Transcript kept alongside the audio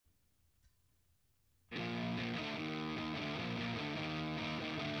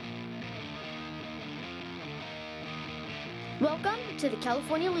Welcome to the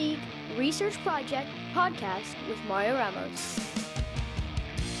California League Research Project podcast with Mario Ramos.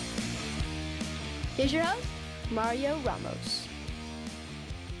 Here's your host, Mario Ramos.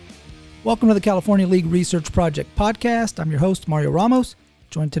 Welcome to the California League Research Project podcast. I'm your host, Mario Ramos,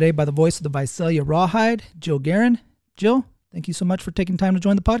 joined today by the voice of the Visalia Rawhide, Jill Guerin. Jill, thank you so much for taking time to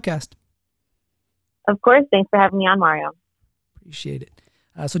join the podcast. Of course. Thanks for having me on, Mario. Appreciate it.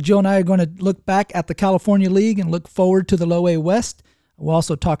 So Jill and I are going to look back at the California League and look forward to the Low A West. We'll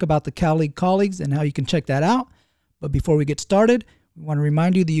also talk about the Cal League colleagues and how you can check that out. But before we get started, we want to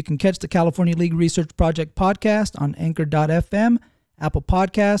remind you that you can catch the California League Research Project podcast on Anchor.fm, Apple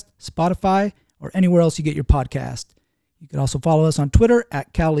Podcast, Spotify, or anywhere else you get your podcast. You can also follow us on Twitter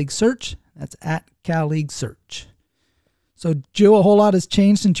at Cal League Search. That's at Cal League Search. So Jill, a whole lot has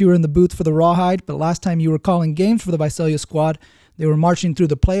changed since you were in the booth for the Rawhide, but last time you were calling games for the Visalia squad, they were marching through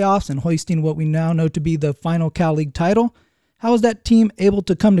the playoffs and hoisting what we now know to be the final Cal League title. How was that team able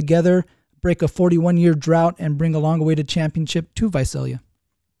to come together, break a 41-year drought, and bring a long-awaited championship to Visalia?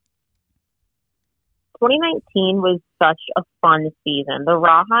 2019 was such a fun season. The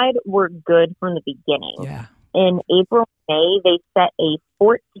Rawhide were good from the beginning. Yeah. In April, May, they set a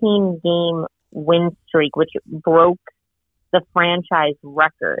 14-game win streak, which broke the franchise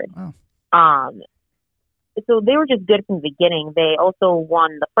record. Wow. So they were just good from the beginning. They also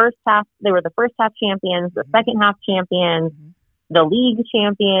won the first half. They were the first half champions, the second half champions, the league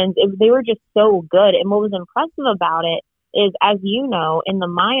champions. They were just so good. And what was impressive about it is, as you know, in the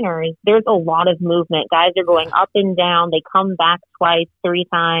minors, there's a lot of movement. Guys are going up and down. They come back twice, three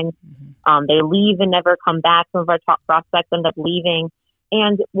times. They leave and never come back. Some of our top prospects end up leaving.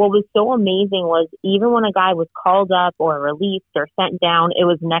 And what was so amazing was even when a guy was called up or released or sent down, it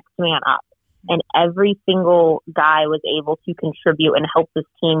was next man up. And every single guy was able to contribute and help this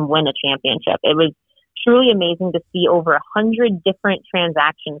team win a championship. It was truly amazing to see over 100 different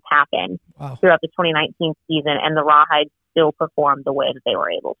transactions happen throughout the 2019 season, and the Rawhide still performed the way that they were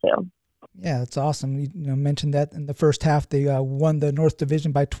able to. Yeah, that's awesome. You mentioned that in the first half, they won the North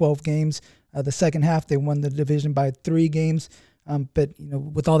Division by 12 games. The second half, they won the division by 3 games. But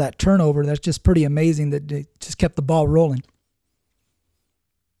with all that turnover, that's just pretty amazing that they just kept the ball rolling.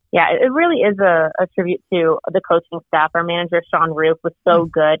 Yeah, it really is a tribute to the coaching staff. Our manager, Sean Roof, was so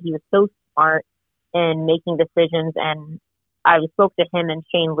good. He was so smart in making decisions. And I spoke to him and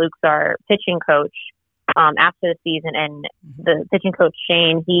Shane Lukes, our pitching coach, after the season. And the pitching coach,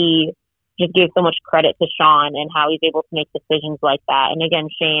 Shane, he just gave so much credit to Sean and how he's able to make decisions like that. And again,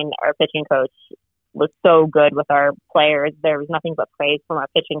 Shane, our pitching coach, was so good with our players. There was nothing but praise from our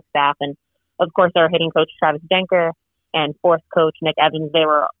pitching staff. And, of course, our hitting coach, Travis Denker, and fourth coach, Nick Evans, they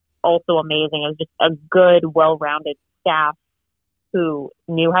were also amazing. It was just a good, well-rounded staff who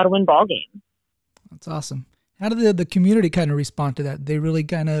knew how to win ball games. That's awesome. How did the community kind of respond to that? They really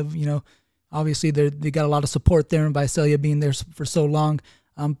kind of, obviously they got a lot of support there in Visalia being there for so long.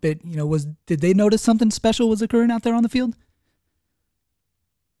 But, did they notice something special was occurring out there on the field?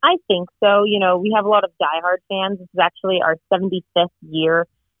 I think so. We have a lot of diehard fans. This is actually our 75th year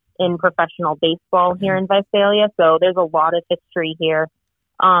in professional baseball here in Visalia. So there's a lot of history here.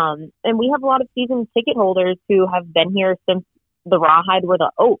 And we have a lot of season ticket holders who have been here since the Rawhide were the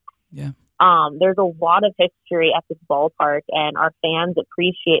Oaks. Yeah. There's a lot of history at this ballpark, and our fans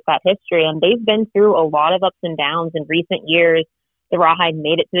appreciate that history. And they've been through a lot of ups and downs in recent years. The Rawhide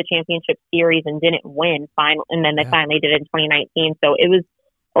made it to the championship series and didn't win, and then they finally did it in 2019. So it was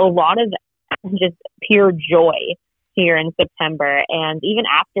a lot of just pure joy here in September. And even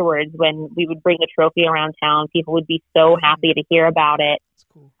afterwards, when we would bring the trophy around town, people would be so happy to hear about it.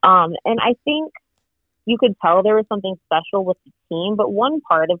 Cool. And I think you could tell there was something special with the team. But one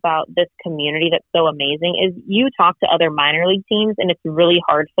part about this community that's so amazing is you talk to other minor league teams, and it's really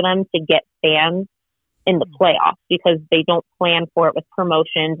hard for them to get fans in the playoffs because they don't plan for it with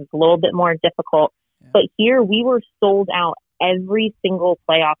promotions. It's a little bit more difficult. Yeah. But here we were sold out every single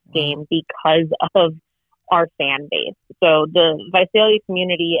playoff game because of our fan base. So the Visalia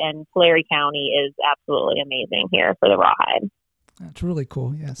community and Tulare County is absolutely amazing here for the Rawhide. That's really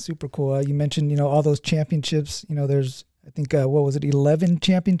cool. Yeah, super cool. You mentioned, all those championships. There's, I think, 11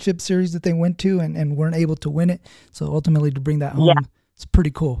 championship series that they went to and weren't able to win it. So ultimately to bring that home, it's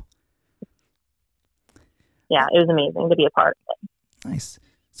pretty cool. Yeah, it was amazing to be a part of it. Nice.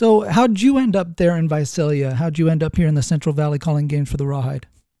 So how'd you end up there in Visalia? How'd you end up here in the Central Valley calling games for the Rawhide?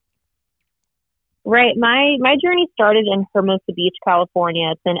 Right. My journey started in Hermosa Beach,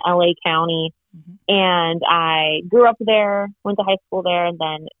 California. It's in LA County. And I grew up there, went to high school there, and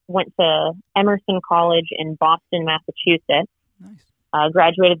then went to Emerson College in Boston, Massachusetts. Nice.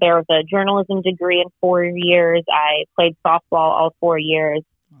 Graduated there with a journalism degree in 4 years. I played softball all 4 years.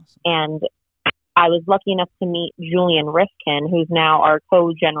 Awesome. And I was lucky enough to meet Julian Rifkin, who's now our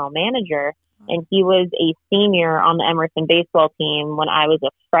co-general manager. And he was a senior on the Emerson baseball team when I was a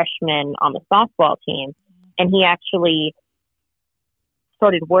freshman on the softball team. And he actually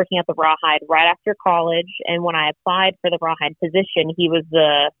started working at the Rawhide right after college. And when I applied for the Rawhide position, he was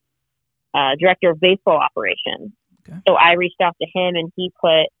the director of baseball operations. Okay. So I reached out to him, and he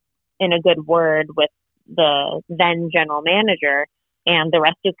put in a good word with the then general manager, and the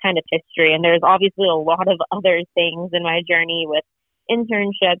rest is kind of history. And there's obviously a lot of other things in my journey with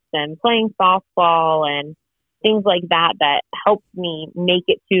internships and playing softball and things like that that helped me make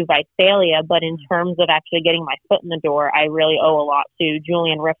it to Visalia. But in terms of actually getting my foot in the door, I really owe a lot to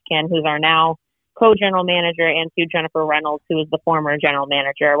Julian Rifkin, who's our now co-general manager, and to Jennifer Reynolds, who was the former general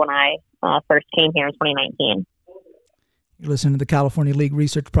manager when I first came here in 2019. You're listening to the California League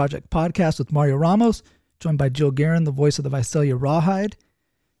Research Project podcast with Mario Ramos, joined by Jill Guerin, the voice of the Visalia Rawhide.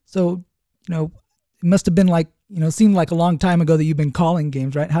 So, it must have been seemed like a long time ago that you've been calling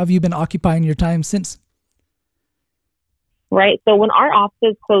games, right? How have you been occupying your time since? Right. So when our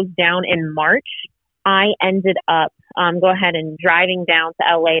offices closed down in March, I ended up driving down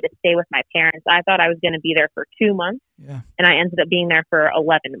to LA to stay with my parents. I thought I was going to be there for 2 months, and I ended up being there for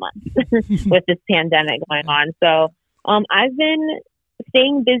 11 months with this pandemic going on. So I've been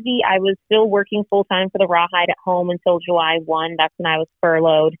staying busy. I was still working full time for the Rawhide at home until July 1. That's when I was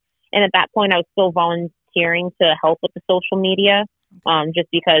furloughed. And at that point, I was still volunteering to help with the social media, just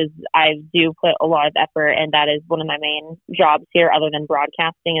because I do put a lot of effort, and that is one of my main jobs here other than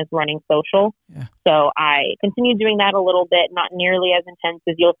broadcasting is running social. Yeah. So I continued doing that a little bit, not nearly as intense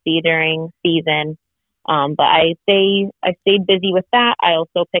as you'll see during season. But I stayed busy with that. I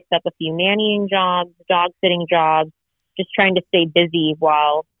also picked up a few nannying jobs, dog sitting jobs, just trying to stay busy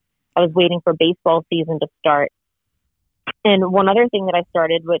while I was waiting for baseball season to start. And one other thing that I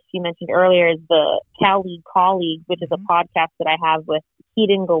started, which you mentioned earlier, is the Cal League Colleagues, which is a podcast that I have with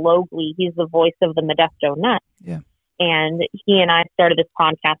Keaton Galogly. He's the voice of the Modesto Nuts. Yeah. And he and I started this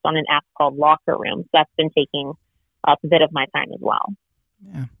podcast on an app called Locker Room. So that's been taking up a bit of my time as well.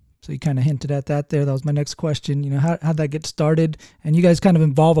 Yeah. So you kind of hinted at that there. That was my next question. How'd that get started? And you guys kind of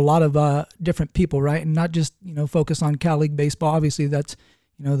involve a lot of different people, right? And not just, focus on Cal League baseball. Obviously, that's,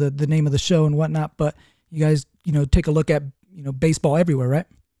 the name of the show and whatnot. But you guys, take a look at, baseball everywhere, right?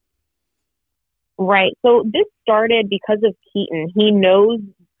 Right. So this started because of Keaton. He knows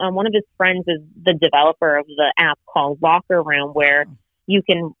one of his friends is the developer of the app called Locker Room, where you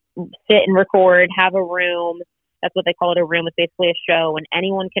can sit and record, have a room. That's what they call it, a room. It's basically a show, and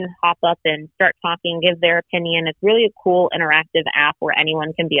anyone can hop up and start talking, give their opinion. It's really a cool interactive app where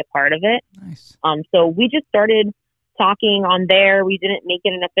anyone can be a part of it. Nice. So we just started talking on there. We didn't make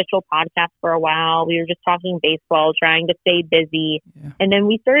it an official podcast for a while. We were just talking baseball, trying to stay busy. Yeah. And then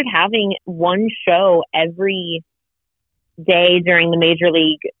we started having one show every day during the Major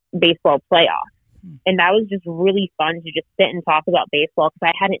League Baseball playoffs. And that was just really fun to just sit and talk about baseball,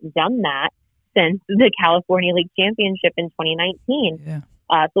 because I hadn't done that since the California League Championship in 2019.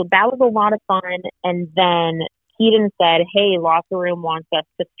 Yeah. So that was a lot of fun. And then Keaton said, hey, Locker Room wants us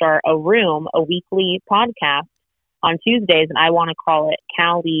to start a weekly podcast on Tuesdays, and I want to call it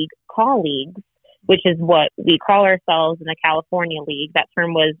Cal League Colleagues, which is what we call ourselves in the California League. That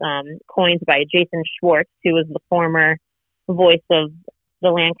term was coined by Jason Schwartz, who was the former voice of the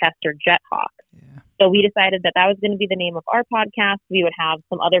Lancaster Jethawks. Yeah. So we decided that was going to be the name of our podcast. We would have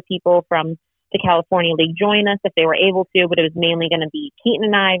some other people from the California League join us if they were able to, but it was mainly going to be Keaton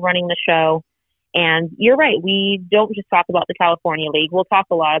and I running the show. And you're right, we don't just talk about the California League. We'll talk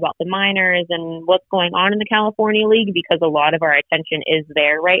a lot about the minors and what's going on in the California League, because a lot of our attention is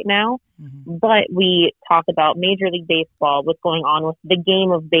there right now. Mm-hmm. But we talk about Major League Baseball, what's going on with the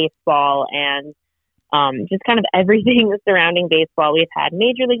game of baseball, and just kind of everything surrounding baseball. We've had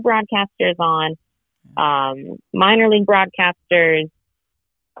Major League broadcasters on, minor league broadcasters,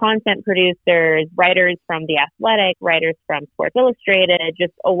 content producers, writers from The Athletic, writers from Sports Illustrated,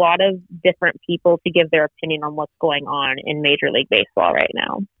 just a lot of different people to give their opinion on what's going on in Major League Baseball right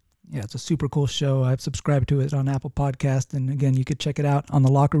now. Yeah, it's a super cool show. I've subscribed to it on Apple Podcast. And again, you could check it out on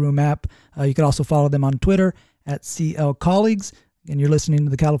the Locker Room app. You could also follow them on Twitter at CL Colleagues. Again, you're listening to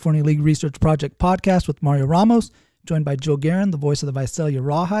the California League Research Project podcast with Mario Ramos, joined by Jill Guerin, the voice of the Visalia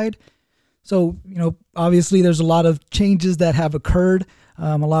Rawhide. So, obviously there's a lot of changes that have occurred.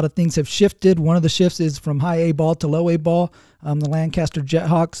 A lot of things have shifted. One of the shifts is from high A ball to low A ball. The Lancaster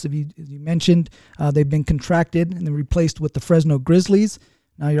Jethawks, as you mentioned, they've been contracted and then replaced with the Fresno Grizzlies.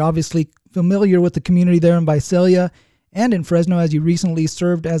 Now, you're obviously familiar with the community there in Visalia, and in Fresno, as you recently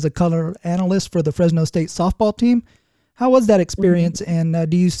served as a color analyst for the Fresno State softball team. How was that experience, and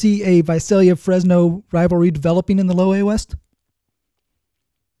do you see a Visalia-Fresno rivalry developing in the Low A West?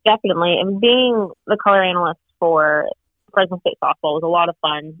 Definitely. And being the color analyst for Fresno State softball was a lot of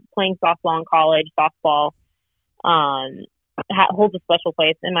fun. Playing softball in college, softball holds a special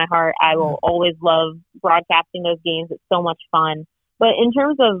place in my heart. I will always love broadcasting those games. It's so much fun. But in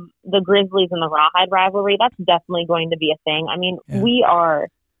terms of the Grizzlies and the Rawhide rivalry, that's definitely going to be a thing. I mean, we are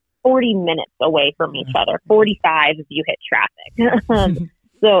 40 minutes away from each other, 45 if you hit traffic.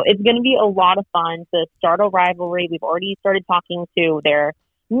 So it's going to be a lot of fun to start a rivalry. We've already started talking to their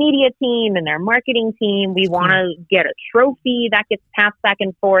media team and their marketing team. We want to get a trophy that gets passed back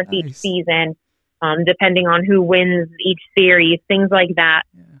and forth each season, depending on who wins each series, things like that.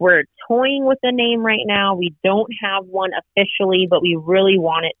 We're toying with the name right now. We don't have one officially, but we really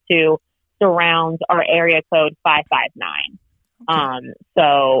want it to surround our area code 559.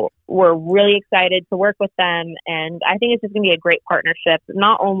 So we're really excited to work with them, and I think it's just going to be a great partnership,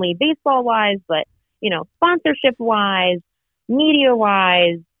 not only baseball wise, but, sponsorship wise, media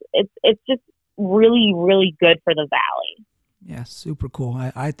wise. It's just really, really good for the Valley. Yeah, super cool.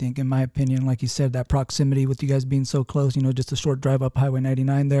 I think, in my opinion, like you said, that proximity with you guys being so close, just a short drive up Highway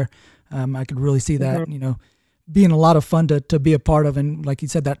 99 there, I could really see that, being a lot of fun to be a part of. And like you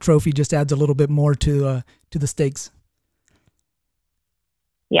said, that trophy just adds a little bit more to the stakes.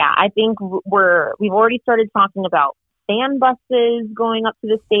 Yeah, I think we've already started talking about fan buses going up to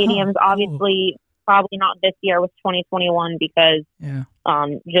the stadiums. Obviously, probably not this year with 2021 because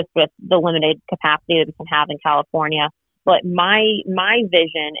just with the limited capacity that we can have in California. But my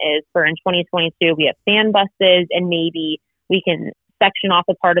vision is for in 2022 we have fan buses, and maybe we can section off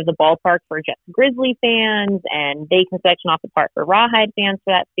a part of the ballpark for just Grizzly fans, and they can section off a part for Rawhide fans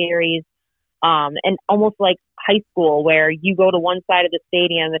for that series. And almost like high school, where you go to one side of the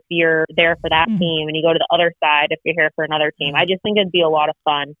stadium if you're there for that team, and you go to the other side if you're here for another team. I just think it'd be a lot of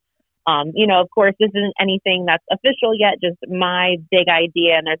fun. Of course, this isn't anything that's official yet, just my big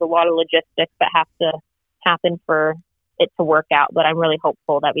idea, and there's a lot of logistics that have to happen for it to work out, but I'm really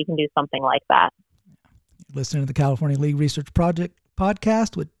hopeful that we can do something like that. Listening to the California League Research Project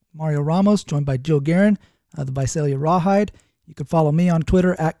podcast with Mario Ramos, joined by Jill Guerin of the Visalia Rawhide. You can follow me on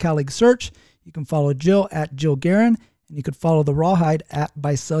Twitter at CalLeagueSearch. You can follow Jill at Jill Guerin, and you can follow the Rawhide at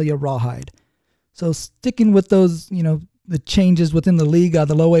Visalia Rawhide. So sticking with those, the changes within the league,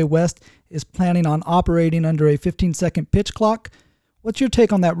 the Low A West is planning on operating under a 15-second pitch clock. What's your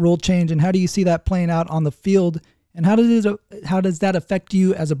take on that rule change, and how do you see that playing out on the field, and how does that affect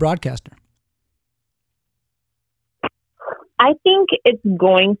you as a broadcaster? I think it's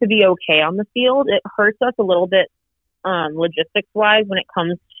going to be okay on the field. It hurts us a little bit logistics-wise when it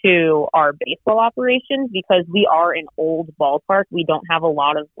comes to our baseball operations, because we are an old ballpark. We don't have a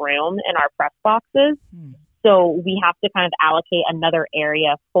lot of room in our press boxes. So we have to kind of allocate another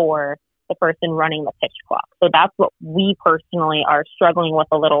area for the person running the pitch clock. So that's what we personally are struggling with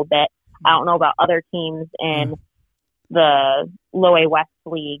a little bit. I don't know about other teams in the Low A West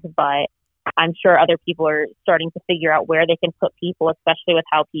League, but I'm sure other people are starting to figure out where they can put people, especially with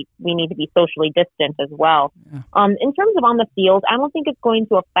how we need to be socially distant as well. In terms of on the field, I don't think it's going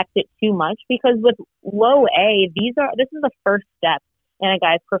to affect it too much, because with Low A, this is the first step in a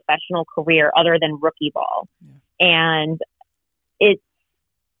guy's professional career other than rookie ball. And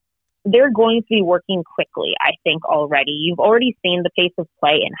they're going to be working quickly, I think, already. You've already seen the pace of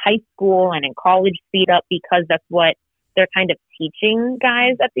play in high school and in college speed up, because that's what they're kind of teaching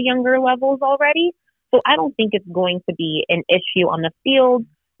guys at the younger levels already. So I don't think it's going to be an issue on the field.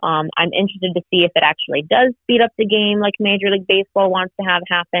 I'm interested to see if it actually does speed up the game like Major League Baseball wants to have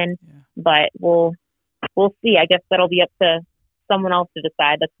happen. But we'll see. I guess that'll be up to someone else to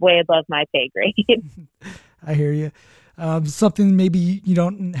decide. That's way above my pay grade. I hear you. Something maybe you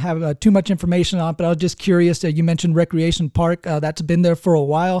don't have too much information on, but I was just curious. You mentioned Recreation Park. That's been there for a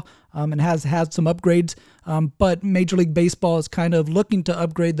while and has had some upgrades. But Major League Baseball is kind of looking to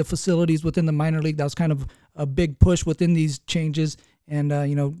upgrade the facilities within the minor league. That was kind of a big push within these changes, and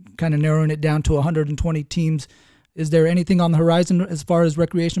kind of narrowing it down to 120 teams. Is there anything on the horizon as far as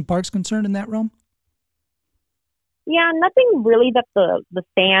Recreation Park's concerned in that realm? Yeah, nothing really that the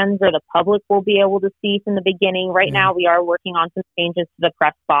fans or the public will be able to see from the beginning. Right now, we are working on some changes to the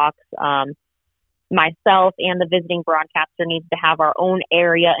press box. Myself and the visiting broadcaster needs to have our own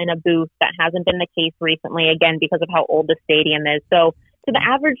area in a booth. That hasn't been the case recently, again, because of how old the stadium is. So to the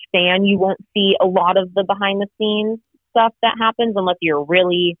average fan, you won't see a lot of the behind-the-scenes stuff that happens unless you're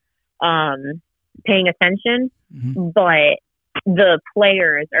really paying attention. But the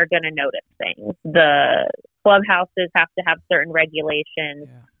players are going to notice things. The clubhouses have to have certain regulations,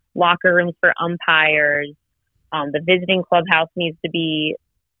 locker rooms for umpires. The visiting clubhouse needs to be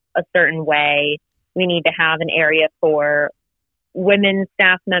a certain way. We need to have an area for women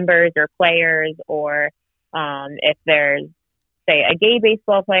staff members or players, or if there's, say, a gay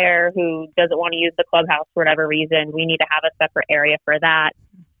baseball player who doesn't want to use the clubhouse for whatever reason, we need to have a separate area for that.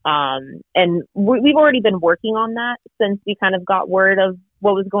 And we've already been working on that since we kind of got word of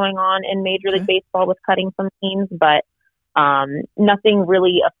what was going on in Major League Baseball with cutting some teams, but nothing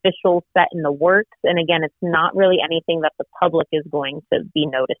really official set in the works. And again, it's not really anything that the public is going to be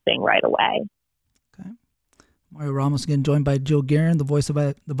noticing right away. Okay. Mario Ramos again, joined by Jill Guerin, the voice of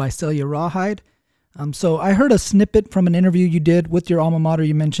the Visalia Rawhide. So I heard a snippet from an interview you did with your alma mater.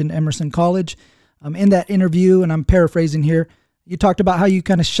 You mentioned Emerson College. In that interview, and I'm paraphrasing here, you talked about how you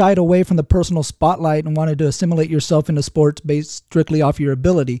kind of shied away from the personal spotlight and wanted to assimilate yourself into sports based strictly off your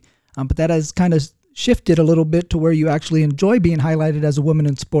ability. But that has kind of shifted a little bit to where you actually enjoy being highlighted as a woman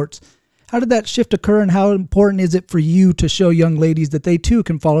in sports. How did that shift occur, and how important is it for you to show young ladies that they too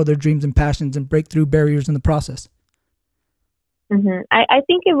can follow their dreams and passions and break through barriers in the process? Mm-hmm. I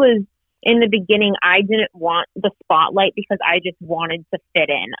think it was, in the beginning, I didn't want the spotlight because I just wanted to fit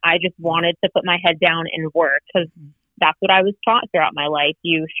in. I just wanted to put my head down and work, because that's what I was taught throughout my life.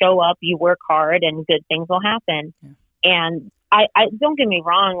 You show up, you work hard, and good things will happen. Yeah. And I don't get me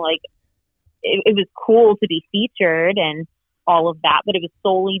wrong, like, it was cool to be featured and all of that, but it was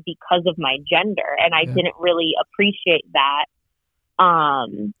solely because of my gender, and I didn't really appreciate that.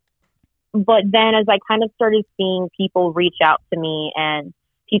 But then as I kind of started seeing people reach out to me, and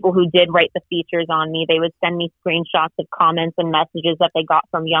people who did write the features on me, they would send me screenshots of comments and messages that they got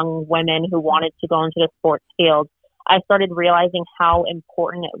from young women who wanted to go into the sports field. I started realizing how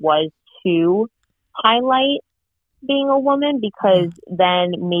important it was to highlight being a woman, because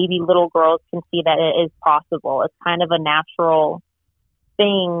then maybe little girls can see that it is possible. It's kind of a natural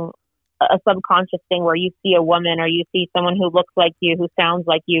thing, a subconscious thing, where you see a woman or you see someone who looks like you, who sounds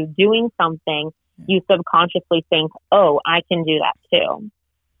like you, doing something, you subconsciously think, oh, I can do that too.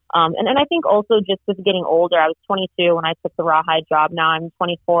 And I think also just with getting older, I was 22 when I took the Rawhide job. Now I'm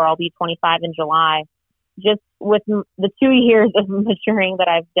 24. I'll be 25 in July. Just with the 2 years of maturing that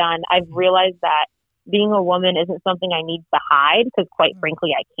I've done, I've realized that being a woman isn't something I need to hide, because quite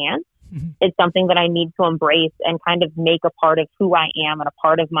frankly, I can't. Mm-hmm. It's something that I need to embrace and kind of make a part of who I am and a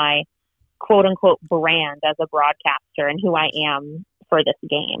part of my quote unquote brand as a broadcaster and who I am for this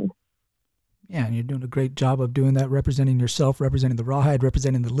game. Yeah, and you're doing a great job of doing that, representing yourself, representing the Rawhide,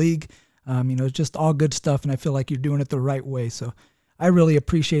 representing the league. It's just all good stuff, and I feel like you're doing it the right way. So I really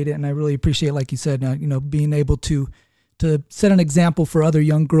appreciate it, and I really appreciate, like you said, being able to set an example for other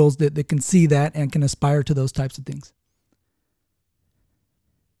young girls that can see that and can aspire to those types of things.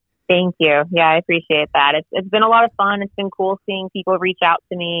 Thank you. Yeah, I appreciate that. It's been a lot of fun. It's been cool seeing people reach out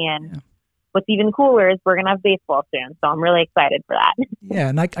to me, and what's even cooler is we're going to have baseball soon, so I'm really excited for that. Yeah,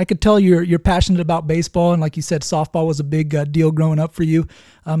 and I could tell you're passionate about baseball, and like you said, softball was a big deal growing up for you.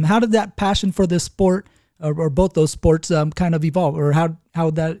 How did that passion for this sport, or both those sports, kind of evolve, or how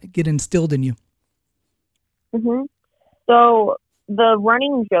did that get instilled in you? Mm-hmm. So the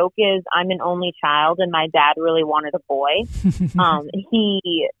running joke is I'm an only child, and my dad really wanted a boy.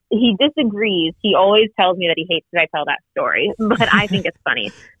 He disagrees. He always tells me that he hates that I tell that story, but I think it's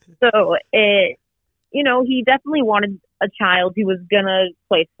funny. So he definitely wanted a child who was gonna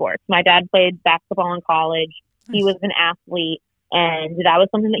play sports. My dad played basketball in college. He was an athlete, and that was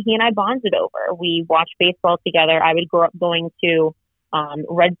something that he and I bonded over. We watched baseball together. I would grow up going to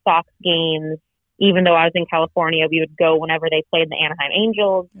Red Sox games. Even though I was in California, we would go whenever they played the Anaheim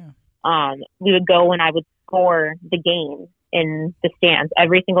Angels. Yeah. We would go and I would score the game in the stands.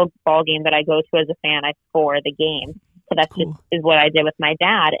 Every single ball game that I go to as a fan, I score the game. So that's cool. Just is what I did with my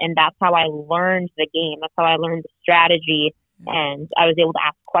dad. And that's how I learned the game. That's how I learned the strategy. And I was able to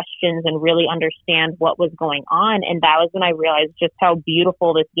ask questions and really understand what was going on. And that was when I realized just how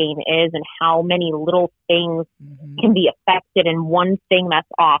beautiful this game is and how many little things can be affected, and one thing that's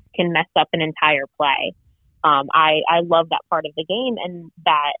off can mess up an entire play. I love that part of the game, and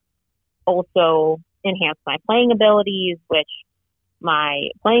that also enhanced my playing abilities, which my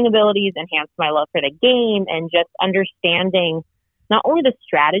playing abilities enhanced my love for the game, and just understanding not only the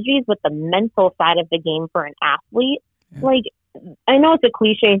strategies, but the mental side of the game for an athlete. Yeah. Like, I know it's a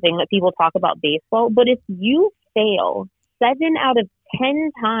cliche thing that people talk about baseball, but if you fail 7 out of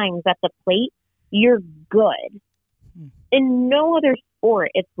 10 times at the plate, you're good. In no other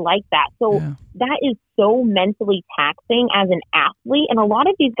sport, it's like that. So that is so mentally taxing as an athlete. And a lot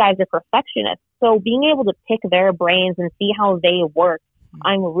of these guys are perfectionists. So being able to pick their brains and see how they work,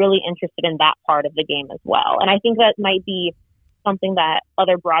 I'm really interested in that part of the game as well. And I think that might be something that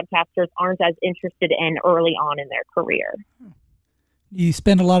other broadcasters aren't as interested in early on in their career. You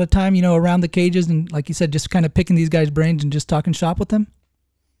spend a lot of time, around the cages and, like you said, just kind of picking these guys' brains and just talking shop with them?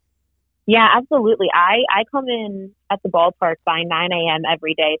 Yeah, absolutely. I come in at the ballpark by 9 a.m.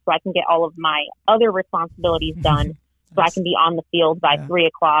 every day so I can get all of my other responsibilities done. So I can be on the field by 3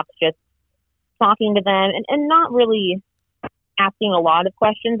 o'clock, just talking to them and not really asking a lot of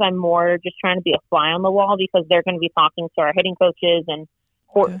questions. I'm more just trying to be a fly on the wall because they're going to be talking to our hitting coaches and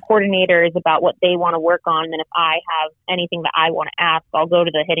coordinators about what they want to work on. And if I have anything that I want to ask, I'll go to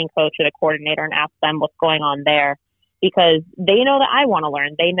the hitting coach or the coordinator and ask them what's going on there, because they know that I want to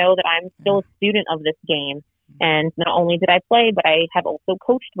learn. They know that I'm still a student of this game. And not only did I play, but I have also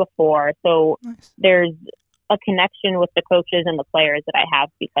coached before. So there's a connection with the coaches and the players that I have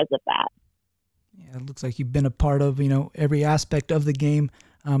because of that. Yeah, it looks like you've been a part of, every aspect of the game.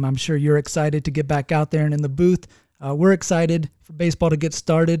 I'm sure you're excited to get back out there and in the booth. We're excited for baseball to get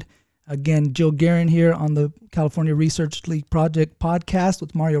started. Again, Jill Guerin here on the California Research League Project podcast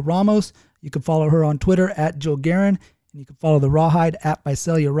with Mario Ramos. You can follow her on Twitter at Jill Guerin, and you can follow the Rawhide at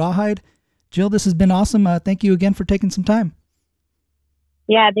Visalia Rawhide. Jill, this has been awesome. Thank you again for taking some time.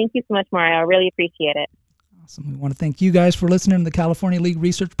 Yeah, thank you so much, Mario. I really appreciate it. Awesome. We want to thank you guys for listening to the California League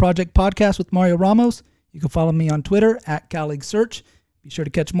Research Project podcast with Mario Ramos. You can follow me on Twitter at CalLeagueSearch. Be sure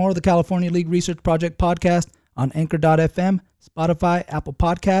to catch more of the California League Research Project podcast on Anchor.fm, Spotify, Apple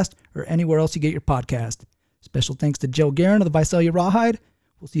Podcast, or anywhere else you get your podcast. Special thanks to Jill Guerin of the Visalia Rawhide.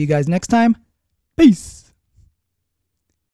 We'll see you guys next time. Peace.